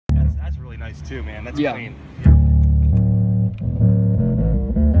nice too, man. That's Yeah. clean.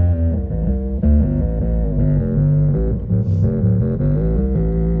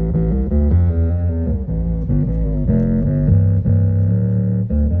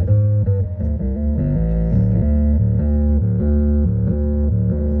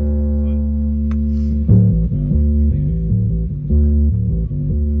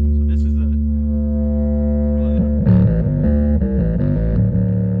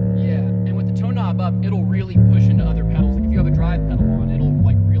 It'll really push into other pedals. Like if you have a drive pedal on, it'll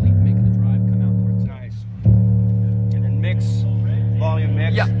like really make the drive come out more. Nice. And then mix, volume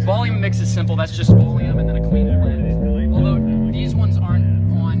mix. Yeah, volume mix is simple. That's just volume and then a clean blend. Although these ones aren't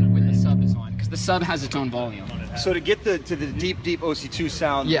on when the sub is on, because the sub has its own volume. So to get to the deep OC2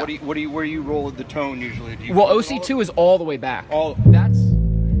 sound, yeah. where do you roll the tone usually? Do you well, OC2 is all the way back.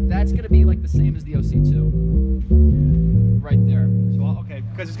 That's gonna be like the same as the OC2, right there. So okay,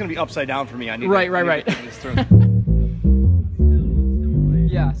 because it's gonna be upside down for me. I need right. to think this through.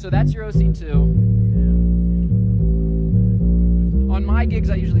 Yeah, so that's your OC2. On my gigs,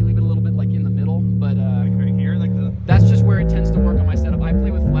 I usually leave it a little bit like in the middle, but like right here, like the. That's just where it tends to work on my setup. I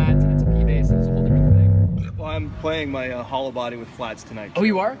play with flats, and it's a P bass, and it's a whole different thing. Well, I'm playing my hollow body with flats tonight. Oh,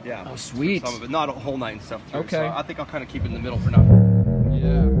 you are? Yeah. Oh, sweet. Some of it, not a whole night and stuff. Too, okay. So I think I'll kind of keep it in the middle for now.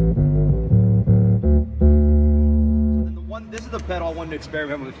 Yeah. So then this is the pedal I wanted to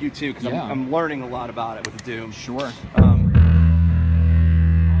experiment with you too, because I'm learning a lot about it with the Doom. Sure. Obviously,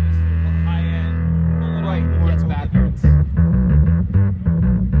 high end. Right. Yeah, it's backwards.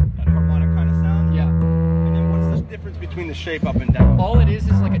 That harmonic kind of sound. Yeah. And then what's the difference between the shape up and down? All it is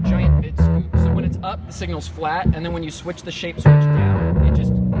like a giant mid scoop. So when it's up, the signal's flat, and then when you switch the shape switch down, it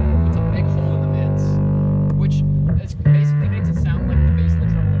just puts a big hole in the mids, which basically makes it sound like the bass and the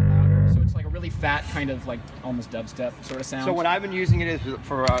treble are louder. So it's like a really fat kind of like almost dubstep sort of sound. So when I've been using it is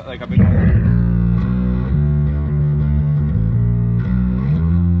for like I've been.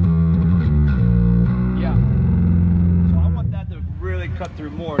 Yeah. So I want that to really cut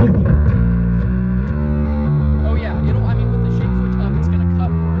through more. Oh yeah, I mean with the shape switch up, it's gonna cut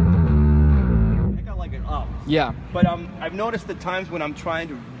more. I think I like it up. Yeah. But I've noticed that times when I'm trying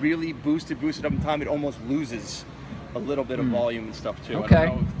to really boost it up in time, it almost loses a little bit of volume and stuff too. Okay. I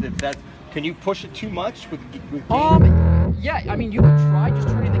don't know if that. Can you push it too much with gain? Yeah, I mean you could try just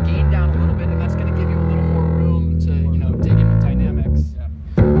turning the gain down a little bit, and that's gonna give you a little more room to dig in with dynamics. Yeah.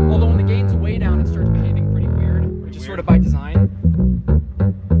 Although when the gain's way down, it starts behaving pretty weird, which is sort of by design.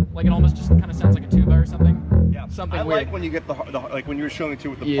 Like it almost just kind of sounds like a tuba or something. Yeah. Something I weird. like when you get the like when you were showing me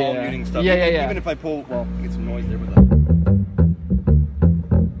too with the palm muting stuff. Yeah. Even if I pull, well, I get some noise there with that.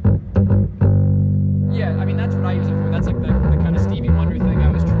 Yeah, I mean that's what I use it for. That's like the kind of Stevie Wonder thing I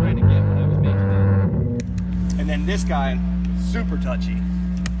was trying to get when I was making it. And then this guy, super touchy.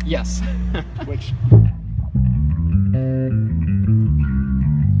 Yes. Which.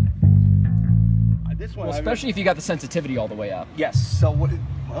 This one, well, especially if you got the sensitivity all the way up. Yes. So what?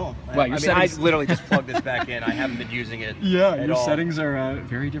 Well, I literally just plugged this back in. I haven't been using it. Yeah, at your all. settings are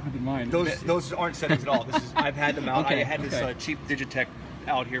very different than mine. Those aren't settings at all. This is I've had them out. Okay, I had this cheap Digitech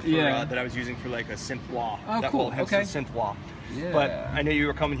out here for that I was using for like a synth wah. Oh, that cool. Hence Okay. the synth wah. Yeah. But I knew you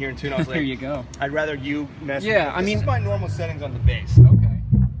were coming here in tune. I was like, there you go. I'd rather you mess. Yeah, with I mean, this is my normal settings on the bass. Okay.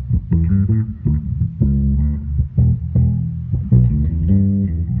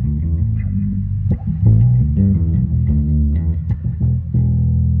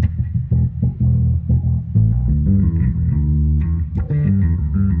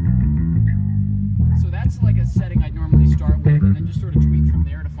 Like a setting I'd normally start with and then just sort of tweak from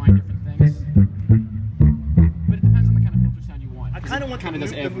there to find different things. But it depends on the kind of filter sound you want. I kind of want the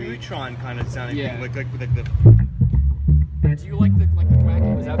neutron kind of sounding thing, like the. Do you like